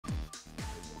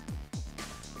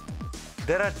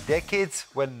There are decades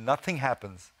when nothing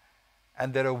happens,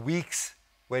 and there are weeks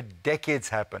where decades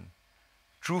happen.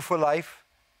 True for life,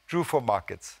 true for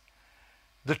markets.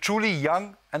 The truly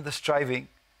young and the striving,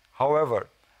 however,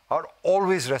 are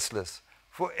always restless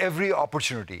for every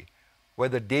opportunity,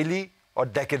 whether daily or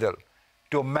decadal,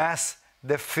 to amass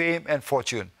their fame and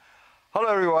fortune. Hello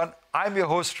everyone, I'm your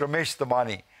host Ramesh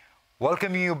Damani,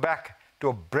 welcoming you back to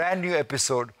a brand new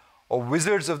episode of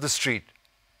Wizards of the Street.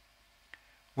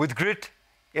 With grit,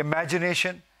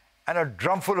 imagination, and a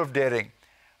drumful of daring,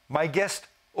 my guest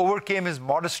overcame his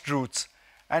modest roots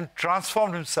and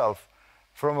transformed himself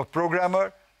from a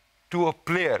programmer to a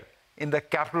player in the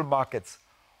capital markets,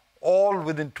 all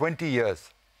within 20 years.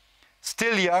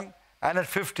 Still young and at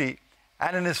 50,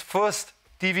 and in his first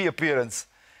TV appearance,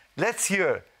 let's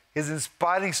hear his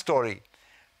inspiring story.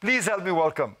 Please help me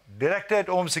welcome Director at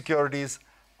Om Securities,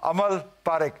 Amal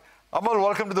Parikh. Amal,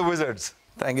 welcome to the Wizards.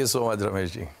 Thank you so much,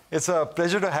 Rameshji. It's a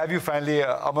pleasure to have you finally,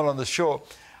 Amal, on the show.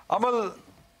 Amal,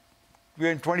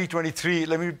 we're in 2023.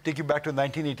 Let me take you back to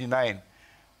 1989.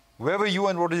 Where were you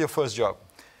and what was your first job?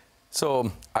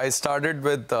 So I started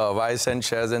with YSN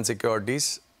Shares and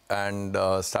Securities and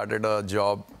started a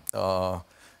job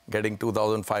getting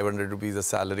 2,500 rupees a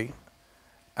salary.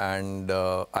 And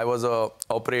I was a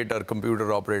operator,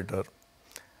 computer operator.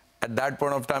 At that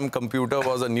point of time, computer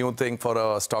was a new thing for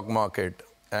a stock market.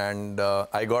 And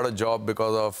I got a job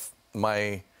because of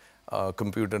my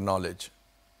computer knowledge.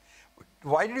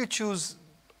 Why did you choose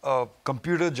a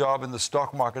computer job in the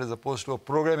stock market as opposed to a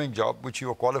programming job, which you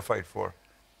were qualified for?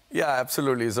 Yeah,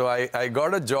 absolutely. So I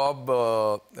got a job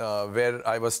where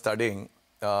I was studying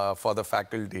for the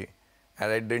faculty,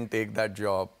 and I didn't take that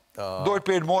job. Though it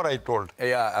paid more, I told.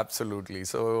 Yeah, absolutely.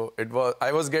 So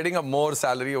I was getting a more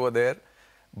salary over there,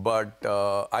 but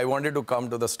I wanted to come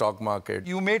to the stock market.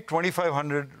 You made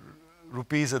 2,500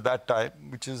 rupees at that time,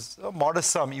 which is a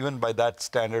modest sum even by that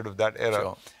standard of that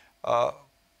era. Sure.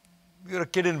 You're a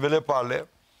kid in Ville Parle.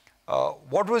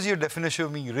 What was your definition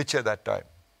of being rich at that time?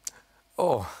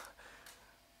 Oh,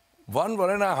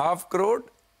 1.5 crore,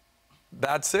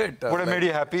 that's it. Would have made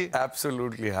you happy?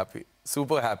 Absolutely happy,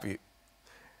 super happy.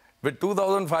 With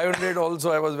 2,500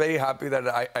 also, I was very happy that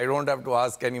I don't have to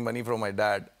ask any money from my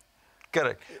dad.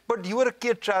 Correct. But you were a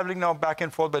kid traveling now back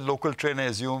and forth by local train, I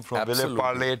assume, from Ville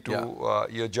Parle to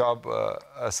your job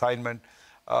assignment.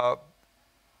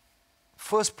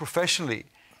 First, professionally,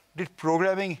 did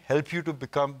programming help you to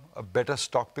become a better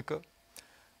stock picker?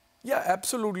 Yeah,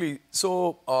 absolutely.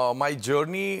 So my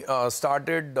journey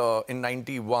started in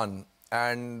 91,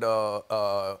 and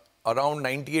around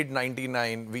 98,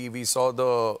 99, we saw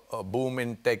the boom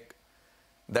in tech.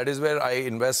 That is where I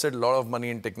invested a lot of money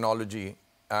in technology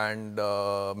and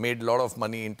made a lot of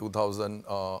money in 2000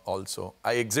 also.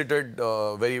 I exited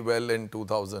very well in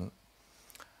 2000.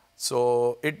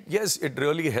 So yes, it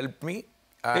really helped me.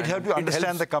 It helped you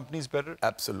understand the companies better?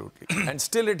 Absolutely. And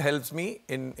still it helps me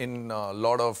in a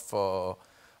lot of,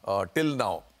 till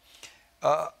now.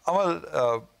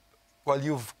 Amal, while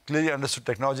you've clearly understood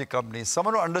technology companies,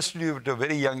 someone who understood you at a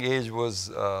very young age was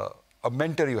a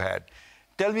mentor you had.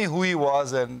 Tell me who he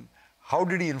was and how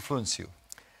did he influence you?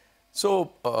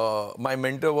 So, my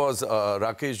mentor was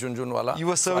Rakesh Junjunwala. You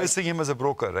were servicing him as a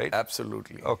broker, right?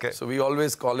 Absolutely. Okay. So, we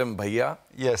always call him Bhaiya.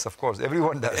 Yes, of course.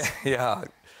 Everyone does. Yeah.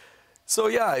 So,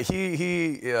 yeah,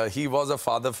 he was a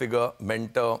father figure,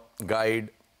 mentor, guide.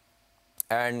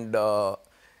 And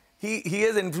he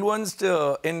has influenced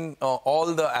in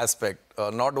all the aspect,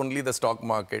 not only the stock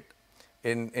market,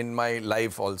 in my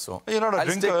life also. You're not a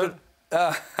drinker.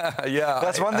 Yeah.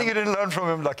 That's one thing you didn't learn from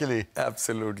him, luckily.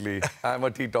 Absolutely. I'm a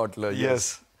teetotaler,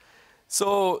 yes.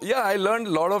 So, yeah, I learned a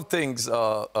lot of things.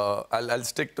 I'll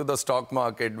stick to the stock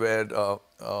market where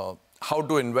how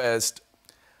to invest,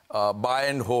 buy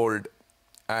and hold,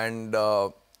 and,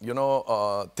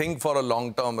 think for a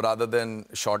long term rather than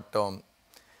short term.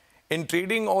 In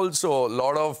trading also, a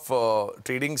lot of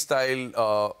trading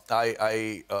style,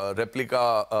 I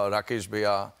replica Rakesh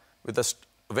Bhaiya with a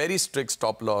very strict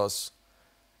stop loss.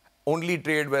 Only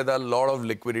trade with a lot of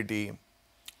liquidity.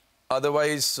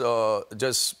 Otherwise,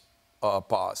 just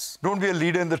pass. Don't be a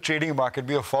leader in the trading market,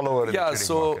 be a follower in the trading market.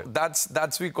 Yeah, so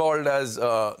that's we called as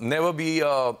never be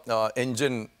a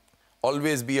engine,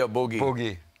 always be a bogey.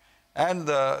 Bogey. And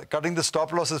cutting the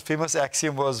stop losses famous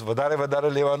axiom was vadare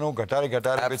vadare levanu, ghatare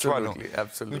ghatare bechwanu.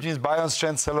 Absolutely. Which means buy on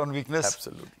strength, sell on weakness.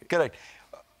 Absolutely. Correct.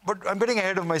 But I'm getting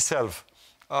ahead of myself.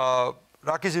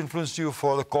 Rakesh influenced you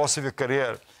for the course of your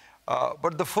career.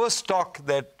 But the first stock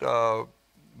that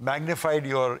magnified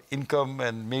your income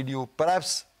and made you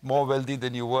perhaps more wealthy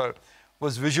than you were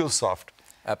was VisualSoft.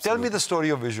 Absolutely. Tell me the story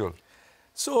of Visual.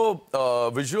 So,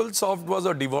 VisualSoft was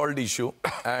a devolved issue,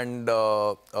 and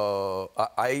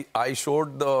I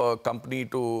showed the company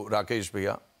to Rakesh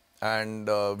Bhaiya, and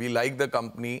we liked the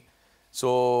company.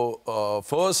 So,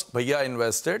 first Bhaiya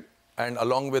invested, and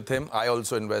along with him, I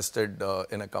also invested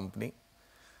in a company.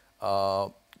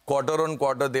 Quarter on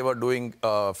quarter, they were doing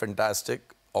fantastic.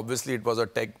 Obviously, it was a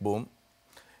tech boom.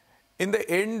 In the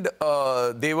end,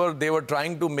 they were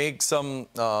trying to make some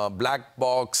black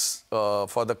box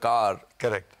for the car.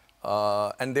 Correct.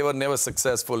 And they were never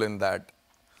successful in that.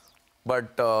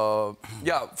 But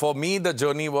yeah, for me, the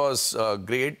journey was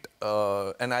great,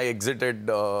 and I exited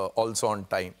also on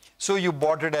time. So you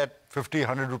bought it at 50,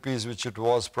 100 rupees, which it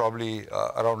was probably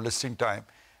around listing time,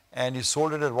 and you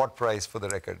sold it at what price for the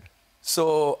record?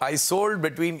 So I sold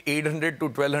between 800 to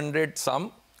 1200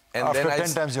 some. And After then 10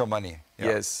 times your money. Yeah.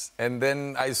 Yes. And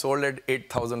then I sold at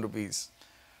 8,000 rupees.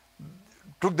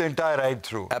 Took the entire ride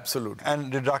through. Absolutely.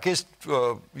 And did Rakesh,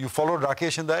 you followed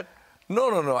Rakesh in that?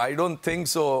 No. I don't think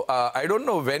so. I don't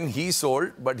know when he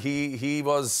sold, but he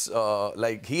was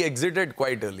he exited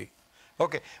quite early.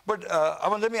 Okay. But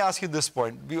Amal, let me ask you this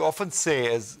point. We often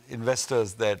say as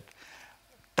investors that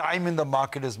time in the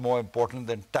market is more important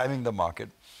than timing the market.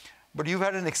 But you've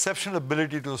had an exceptional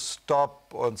ability to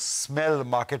stop or smell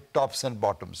market tops and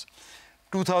bottoms.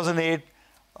 2008,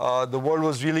 the world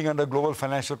was reeling under global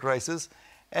financial crisis,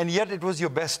 and yet it was your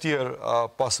best year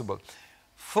possible.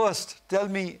 First, tell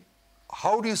me,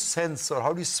 how do you sense or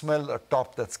how do you smell a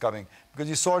top that's coming? Because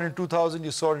you saw it in 2000,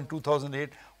 you saw it in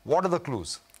 2008. What are the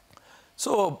clues?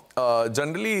 So,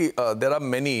 generally, there are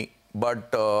many,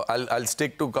 but I'll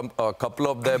stick to a couple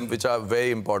of them which are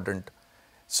very important.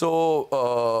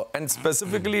 So, and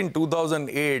specifically in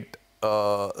 2008,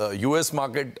 US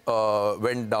market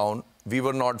went down. We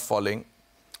were not falling.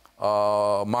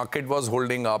 Market was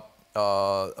holding up.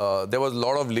 There was a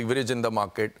lot of leverage in the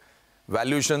market.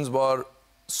 Valuations were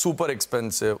super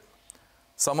expensive.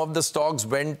 Some of the stocks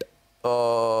went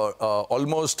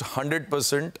almost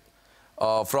 100%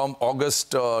 from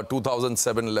August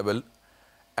 2007 level.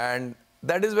 And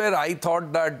that is where I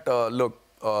thought that, look,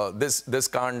 this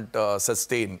can't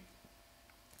sustain.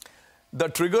 The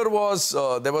trigger was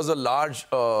there was a large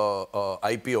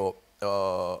IPO,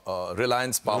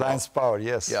 Reliance Power. Reliance Power,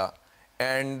 yes. Yeah,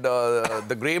 and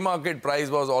the grey market price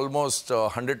was almost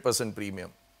 100%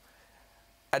 premium.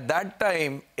 At that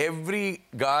time, every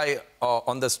guy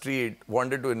on the street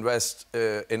wanted to invest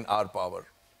in our power,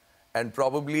 and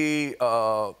probably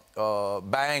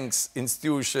banks,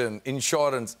 institution,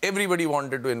 insurance, everybody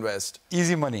wanted to invest.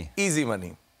 Easy money. Easy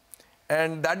money.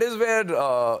 And that is where,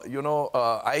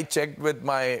 I checked with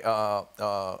my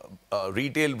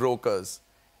retail brokers.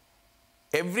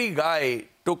 Every guy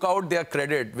took out their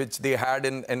credit, which they had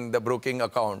in the broking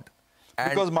account.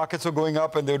 And because markets were going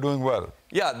up and they were doing well.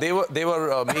 Yeah, they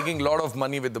were making a lot of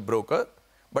money with the broker,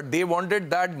 but they wanted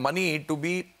that money to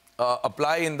be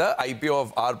apply in the IPO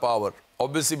of our power.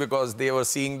 Obviously, because they were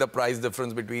seeing the price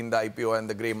difference between the IPO and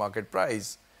the grey market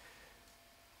price.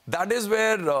 That is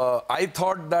where I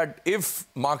thought that if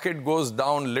market goes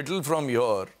down little from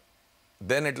here,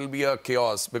 then it will be a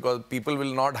chaos because people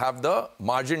will not have the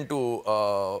margin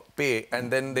to pay, and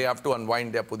then they have to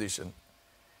unwind their position.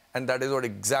 And that is what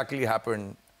exactly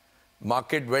happened.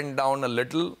 Market went down a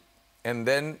little, and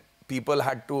then people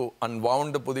had to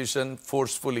unwound the position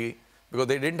forcefully because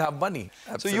they didn't have money.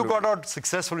 Absolutely. So you got out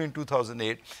successfully in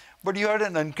 2008, but you had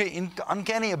an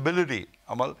uncanny ability,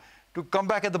 Amal, to come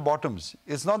back at the bottoms.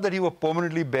 It's not that you were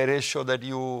permanently bearish or that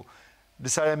you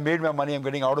decided, I made my money, I'm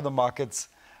getting out of the markets.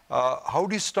 How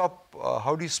do you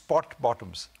spot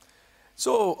bottoms?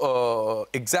 So,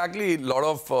 exactly, a lot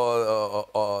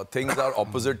of things are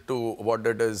opposite to what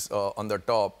it is on the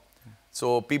top.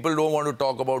 So, people don't want to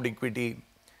talk about equity.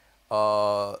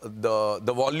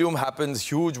 The volume happens,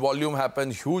 huge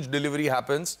delivery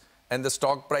happens, and the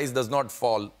stock price does not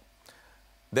fall.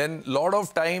 Then, lot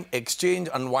of time, exchange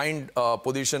unwind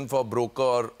position for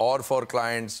broker or for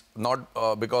clients, not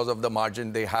because of the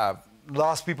margin they have.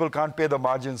 Last people can't pay the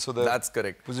margin, so the that's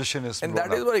correct. Position is and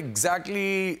that is what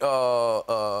exactly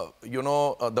the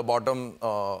bottom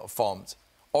forms.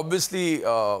 Obviously,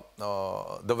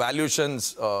 the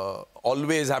valuations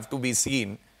always have to be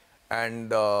seen,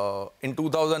 and in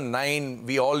 2009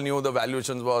 we all knew the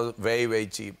valuations was very, very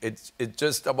cheap. It's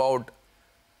just about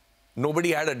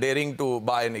nobody had a daring to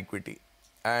buy an equity,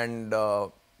 and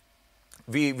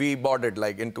we bought it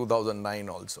like in 2009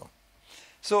 also.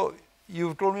 So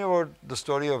you've told me about the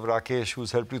story of Rakesh,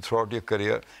 who's helped you throughout your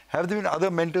career. Have there been other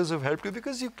mentors who've helped you?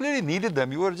 Because you clearly needed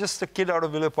them. You were just a kid out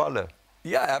of Villa Parlour.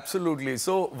 Yeah, absolutely.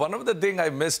 So one of the things I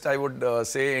missed, I would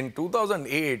say, in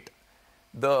 2008,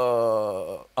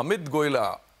 the Amit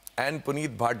Goyla and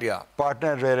Puneet Bhatia.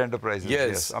 Partner at Rare Enterprises.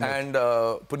 Yes, Amit. and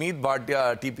Puneet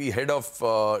Bhatia, head of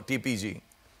TPG,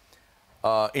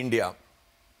 India.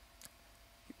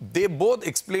 They both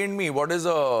explained me what is a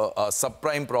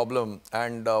subprime problem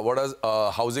and what is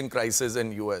a housing crisis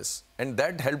in US. And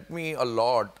that helped me a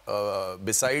lot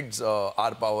besides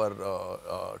R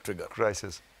power trigger.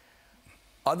 Crisis.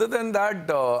 Other than that,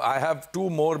 I have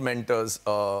two more mentors.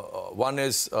 One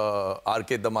is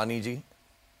R.K. Damani ji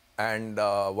and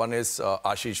one is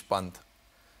Ashish Pant.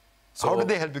 So, how did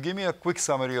they help you? Give me a quick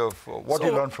summary of what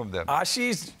you learned from them.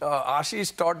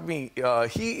 Ashish taught me,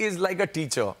 he is like a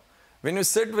teacher. When you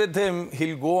sit with him,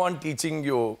 he'll go on teaching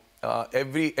you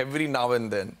every now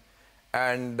and then.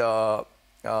 And I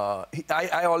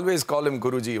always call him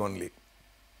Guruji only.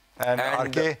 And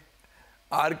RK?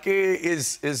 RK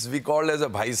is we call as a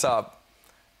Bhai Saab.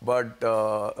 But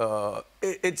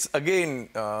it's again,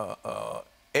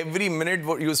 every minute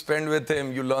what you spend with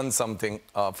him, you learn something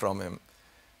from him.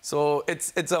 So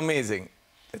it's amazing.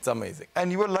 It's amazing.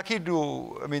 And you were lucky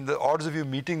to, I mean, the odds of you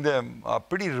meeting them are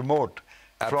pretty remote.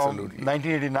 Absolutely. From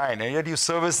 1989, and yet you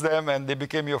serviced them and they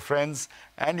became your friends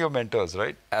and your mentors,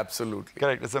 right? Absolutely.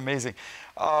 Correct, it's amazing.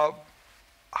 How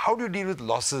do you deal with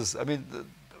losses? I mean, the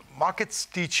markets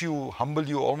teach you, humble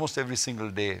you almost every single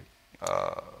day.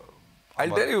 I'll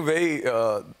tell you a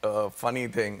very funny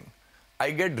thing.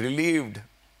 I get relieved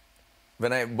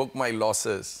when I book my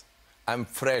losses. I'm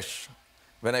fresh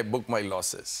when I book my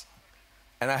losses.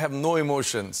 And I have no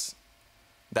emotions.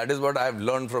 That is what I've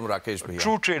learned from Rakesh Bhaiya.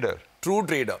 True trader. True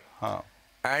trader. Huh.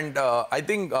 And I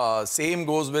think same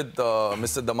goes with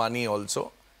Mr. Damani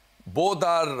also. Both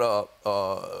are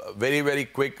very, very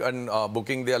quick in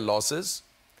booking their losses.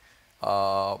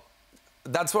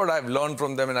 That's what I've learned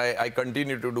from them, and I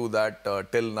continue to do that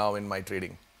till now in my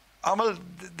trading. Amal,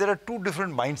 there are two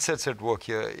different mindsets at work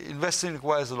here. Investing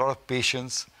requires a lot of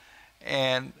patience,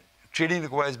 and trading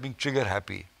requires being trigger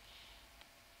happy.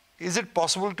 Is it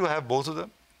possible to have both of them?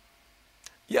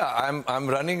 Yeah, I'm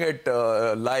running it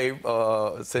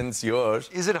live since years.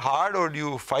 Is it hard, or do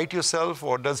you fight yourself,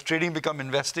 or does trading become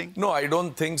investing? No, I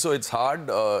don't think so. It's hard.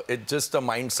 It's just a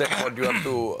mindset what you have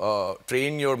to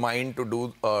train your mind to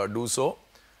do so.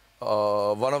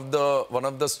 One of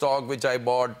the stock which I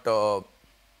bought,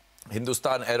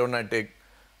 Hindustan Aeronautic,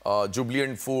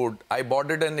 Jubilant Food, I bought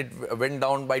it and it went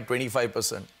down by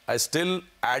 25%. I still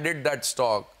added that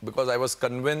stock because I was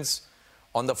convinced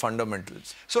on the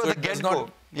fundamentals. So the get-go,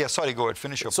 yeah, sorry, go ahead,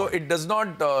 finish your point. So it does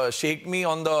not shake me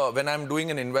on when I'm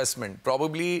doing an investment.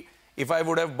 Probably if I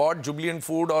would have bought Jubilant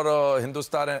Food or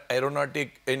Hindustan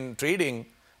Aeronautic in trading,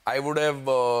 I would have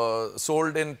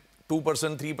sold in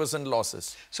 2%, 3%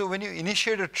 losses. So when you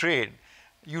initiate a trade,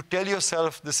 you tell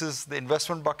yourself this is the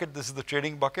investment bucket, this is the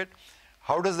trading bucket.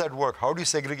 How does that work? How do you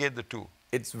segregate the two?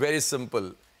 It's very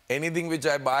simple. Anything which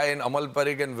I buy in Amal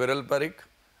Parikh and Viral Parikh,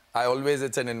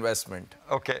 it's an investment.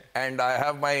 Okay. And I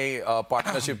have my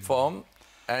partnership firm,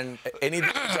 and anything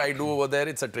which I do over there,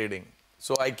 it's a trading.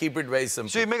 So I keep it very simple.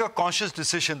 So you make a conscious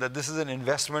decision that this is an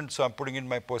investment, so I'm putting in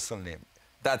my personal name.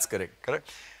 That's correct.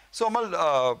 Correct. So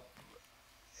Amal,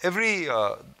 every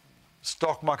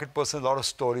stock market person, a lot of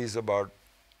stories about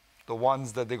the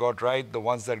ones that they got right, the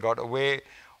ones that got away,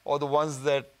 or the ones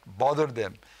that bothered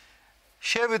them.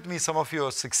 Share with me some of your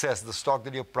success, the stock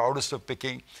that you're proudest of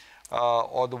picking,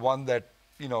 or the one that,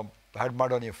 you know, had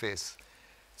mud on your face.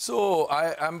 So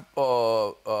I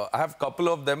have a couple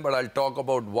of them, but I'll talk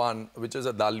about one, which is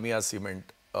a Dalmia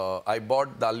Cement. I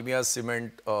bought Dalmia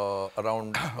Cement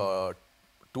around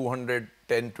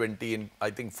 210, 20 in, I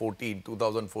think,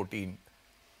 2014.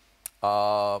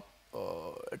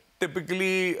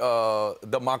 Typically,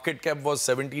 the market cap was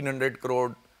 1,700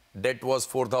 crore, debt was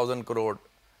 4,000 crore.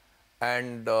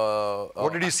 And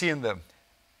what did you see in them?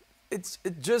 It's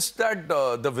just that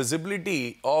the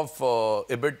visibility of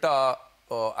EBITDA,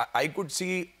 I could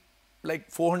see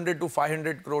like 400 to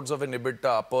 500 crores of an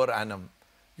EBITDA per annum.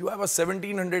 You have a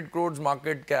 1,700 crores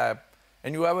market cap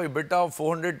and you have an EBITDA of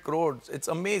 400 crores. It's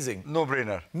amazing. No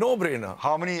brainer. No brainer.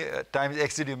 How many times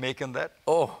X did you make in that?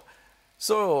 Oh,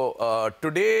 so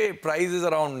today price is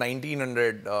around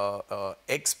 1,900.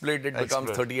 X split, it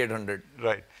becomes 3,800.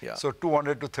 Right. Yeah. So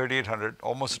 200 to 3,800,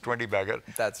 almost a 20 bagger.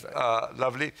 That's right.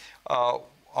 Lovely.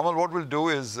 Amal, what we'll do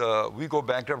is we go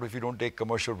bankrupt if you don't take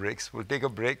commercial breaks. We'll take a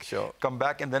break, sure, come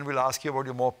back, and then we'll ask you about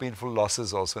your more painful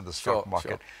losses also in the stock market.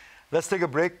 Sure. Let's take a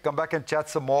break, come back and chat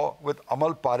some more with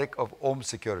Amal Parikh of Om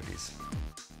Securities.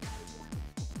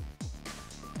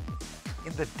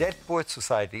 In the Dead Poets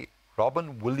Society,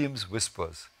 Robin Williams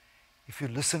whispers. If you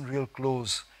listen real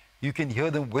close, you can hear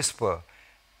them whisper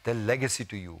their legacy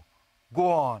to you.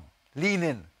 Go on, Lean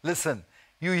in, listen.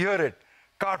 You hear it.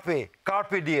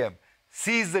 Carpe diem.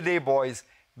 Seize the day, boys.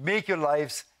 Make your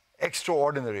lives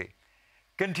extraordinary.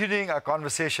 Continuing our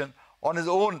conversation on his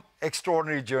own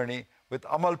extraordinary journey with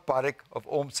Amal Parikh of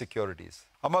Om Securities.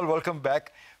 Amal, welcome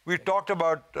back. We talked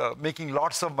about making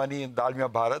lots of money in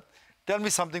Dalmia Bharat. Tell me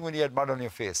something when you had mud on your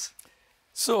face.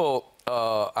 So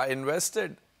I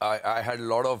invested. I had a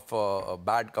lot of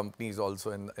bad companies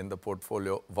also in the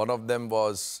portfolio. One of them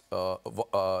was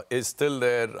is still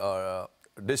there,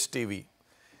 Dish TV.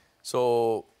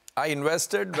 So I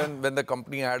invested when the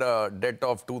company had a debt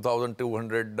of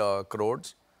 2,200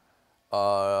 crores.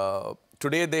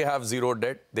 Today they have zero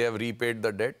debt. They have repaid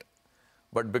the debt.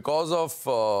 But because of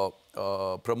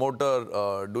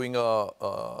promoter doing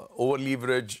over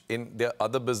leverage in their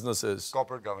other businesses.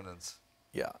 Corporate governance.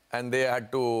 Yeah, and they had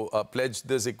to pledge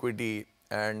this equity,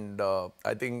 and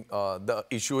I think the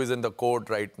issue is in the court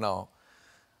right now.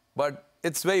 But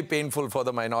it's very painful for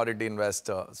the minority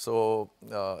investor. So,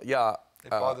 yeah. It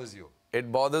bothers you. It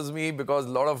bothers me because a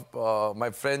lot of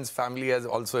my friends' family has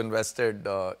also invested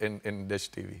in Dish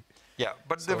TV. Yeah,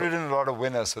 but they've written a lot of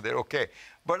winners, so they're okay.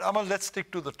 But Amal, let's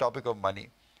stick to the topic of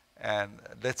money, and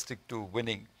let's stick to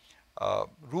winning.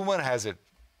 Rumor has it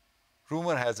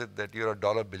that you're a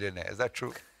dollar billionaire. Is that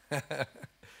true?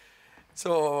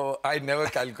 So I never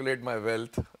calculate my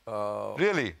wealth.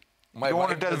 Really? You don't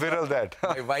want to tell Viral that?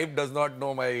 My wife does not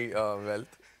know my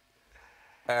wealth.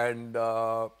 And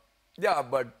yeah,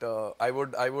 but I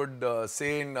would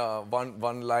say in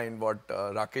one line what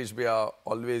Rakesh Bhaiya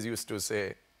always used to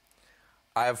say: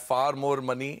 I have far more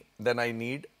money than I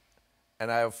need, and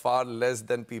I have far less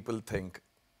than people think.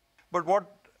 But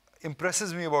what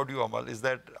impresses me about you, Amal, is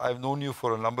that I've known you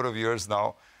for a number of years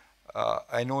now.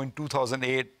 I know in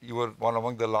 2008 you were one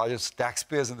among the largest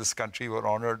taxpayers in this country. You were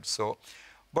honored.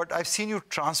 But I've seen you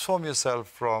transform yourself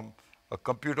from a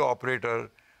computer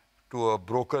operator to a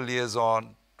broker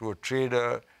liaison, to a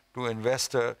trader, to an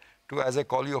investor, to, as I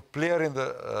call you, a player in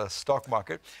the stock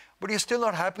market. But you're still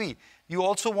not happy. You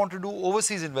also want to do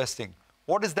overseas investing.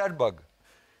 What is that bug?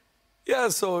 Yeah,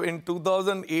 so in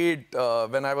 2008,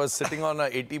 when I was sitting on a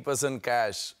 80%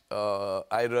 cash,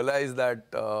 I realized that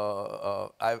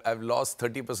I've lost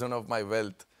 30% of my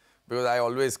wealth because I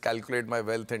always calculate my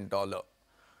wealth in dollar.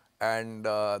 And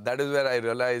that is where I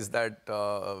realized that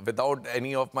without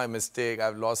any of my mistake,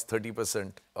 I've lost 30% of my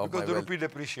wealth. Because the rupee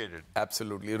depreciated.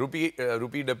 Absolutely.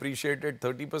 Rupee depreciated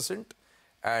 30%,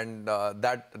 and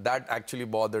that actually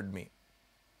bothered me.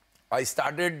 I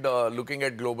started looking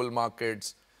at global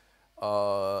markets,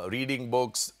 reading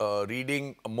books,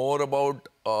 reading more about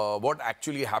what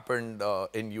actually happened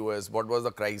in US, what was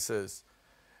the crisis,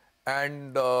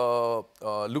 and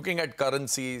looking at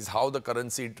currencies, how the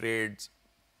currency trades.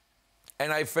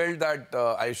 And I felt that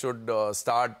I should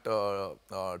start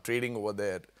trading over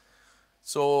there.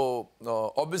 So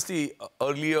obviously,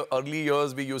 early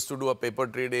years we used to do a paper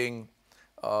trading,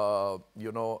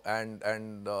 you know, and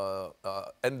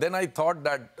then I thought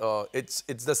that it's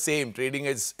the same. Trading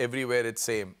is everywhere. It's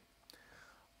same.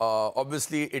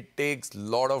 Obviously, it takes a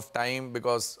lot of time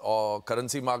because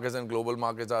currency markets and global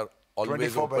markets are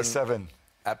always 24/7.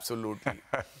 Absolutely.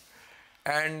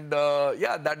 And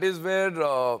yeah, that is where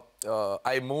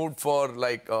I moved for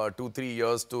like 2-3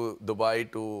 years to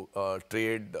Dubai to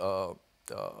trade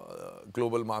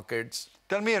global markets.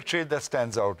 Tell me a trade that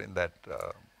stands out in that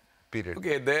period.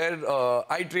 Okay, there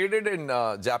I traded in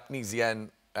Japanese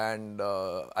yen, and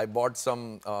I bought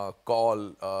some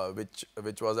call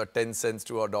which was at 10 cents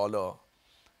to $1.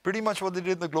 Pretty much what they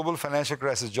did in the global financial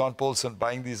crisis, John Paulson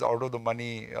buying these out of the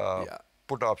money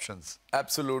put options.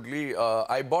 Absolutely.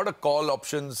 I bought a call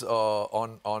options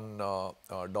on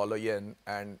dollar yen,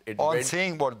 and it went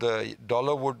saying what the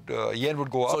dollar would yen would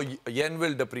go up. So yen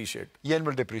will depreciate. Yen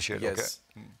will depreciate. Yes.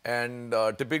 Okay. And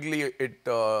typically it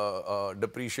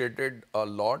depreciated a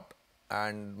lot,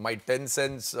 and my 10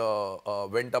 cents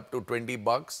went up to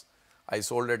 $20. I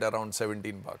sold it around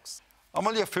 $17.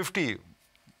 Amal, you're 50.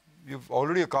 You've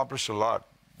already accomplished a lot.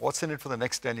 What's in it for the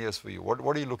next 10 years for you? What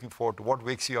are you looking forward to? What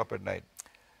wakes you up at night?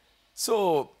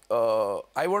 So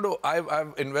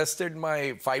I've invested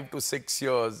my 5 to 6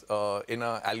 years in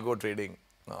algo trading.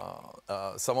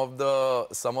 Some of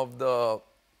the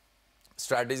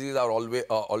strategies are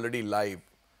already live,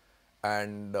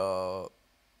 and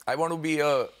I want to be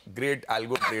a great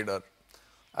algo trader.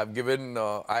 I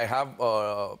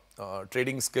have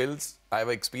trading skills. I have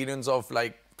experience of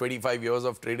like 25 years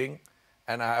of trading,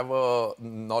 and I have a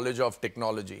knowledge of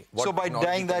technology. So by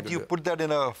dying that, you put that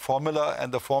in a formula,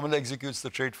 and the formula executes the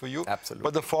trade for you? Absolutely.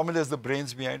 But the formula is the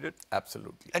brains behind it?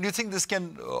 Absolutely. And you think this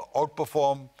can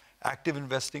outperform active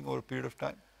investing over a period of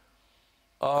time?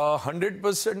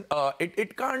 100%.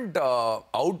 It can't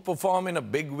outperform in a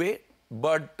big way,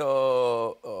 but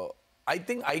I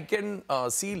think I can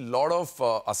see a lot of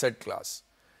asset class.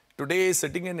 Today,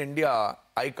 sitting in India,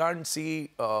 I can't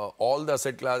see all the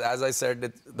asset class. As I said,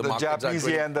 the markets Japanese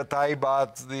are yen, the Thai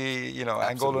baht, the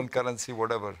Angolan currency,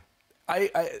 whatever.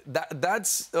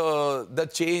 That's the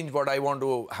change what I want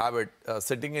to have it.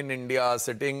 Sitting in India,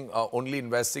 only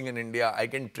investing in India, I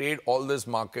can trade all this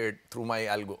market through my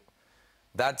algo.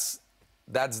 That's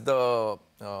the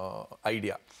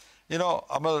idea. You know,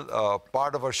 Amal,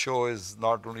 part of our show is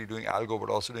not only doing algo, but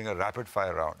also doing a rapid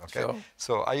fire round, okay? Sure.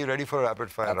 So are you ready for a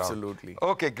rapid fire round? Absolutely.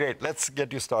 Okay, great. Let's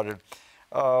get you started.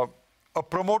 A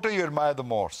promoter you admire the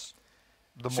most?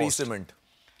 Free Cement.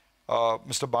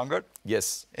 Mr. Bangad?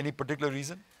 Yes. Any particular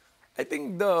reason? I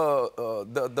think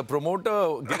the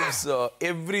promoter gives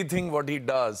everything what he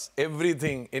does,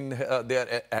 everything in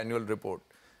their annual report.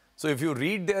 So if you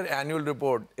read their annual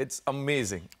report, it's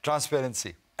amazing.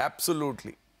 Transparency.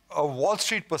 Absolutely. A Wall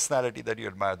Street personality that you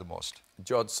admire the most?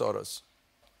 George Soros.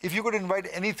 If you could invite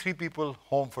any 3 people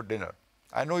home for dinner,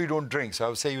 I know you don't drink, so I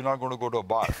would say you're not going to go to a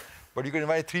bar, but you could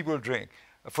invite 3 people to drink.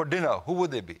 For dinner, who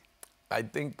would they be? I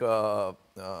think Mr.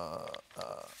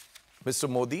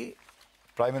 Modi.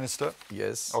 Prime Minister?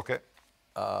 Yes. Okay.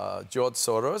 George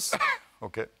Soros.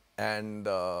 Okay. And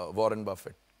Warren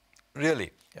Buffett.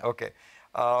 Really? Yeah. Okay.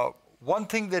 One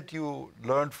thing that you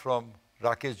learned from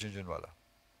Rakesh Jhunjhunwala?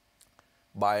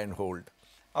 Buy and hold.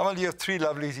 Amal, you have 3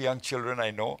 lovely young children,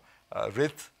 I know.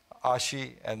 Rith,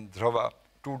 Ashi and Dhrava,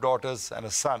 2 daughters and a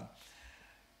son.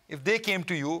 If they came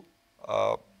to you,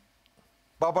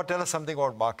 Baba, tell us something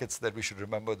about markets that we should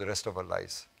remember the rest of our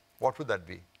lives. What would that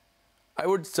be? I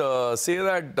would say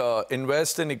that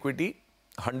invest in equity,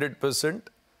 100%.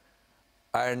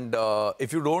 And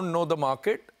if you don't know the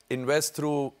market, invest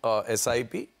through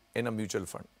SIP in a mutual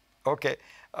fund. Okay.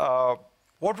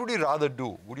 What would you rather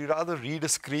do? Would you rather read a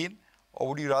screen or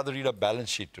would you rather read a balance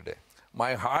sheet today?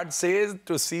 My heart says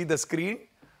to see the screen,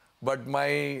 but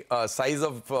my size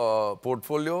of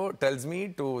portfolio tells me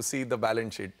to see the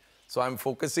balance sheet. So I'm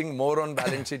focusing more on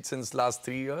balance sheet since last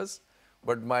 3 years.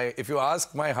 But if you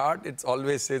ask my heart, it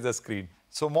always says the screen.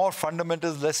 So more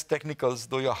fundamentals, less technicals,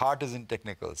 though your heart is in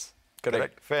technicals.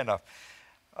 Correct. Fair enough.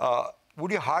 Would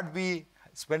your heart be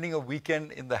spending a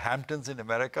weekend in the Hamptons in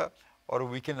America or a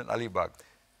weekend in Alibag?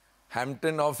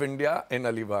 Hampton of India in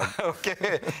Alibag.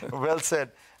 Okay, well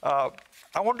said. I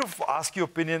want to ask your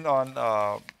opinion on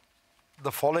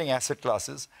the following asset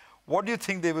classes. What do you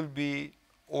think they will be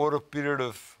over a period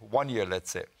of 1 year,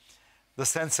 let's say? The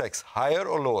sensex, higher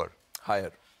or lower?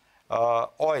 Higher.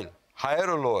 Oil, higher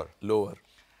or lower? Lower.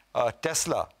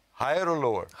 Tesla, higher or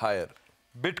lower? Higher.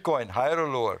 Bitcoin, higher or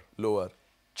lower? Lower.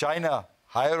 China,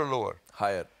 higher or lower?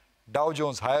 Higher. Dow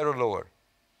Jones, higher or lower?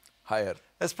 Higher.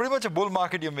 That's pretty much a bull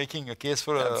market. You're making a case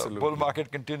for Absolutely. a bull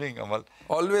market continuing, Amal.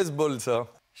 Always bull, sir.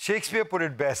 Shakespeare put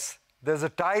it best. There's a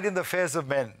tide in the affairs of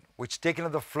men, which taken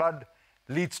at the flood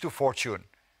leads to fortune.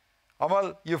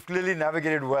 Amal, you've clearly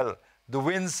navigated well the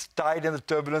winds, tide and the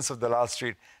turbulence of the last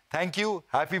street. Thank you,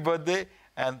 happy birthday,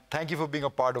 and thank you for being a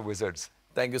part of Wizards.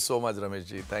 Thank you so much, Ramesh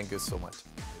ji. Thank you so much.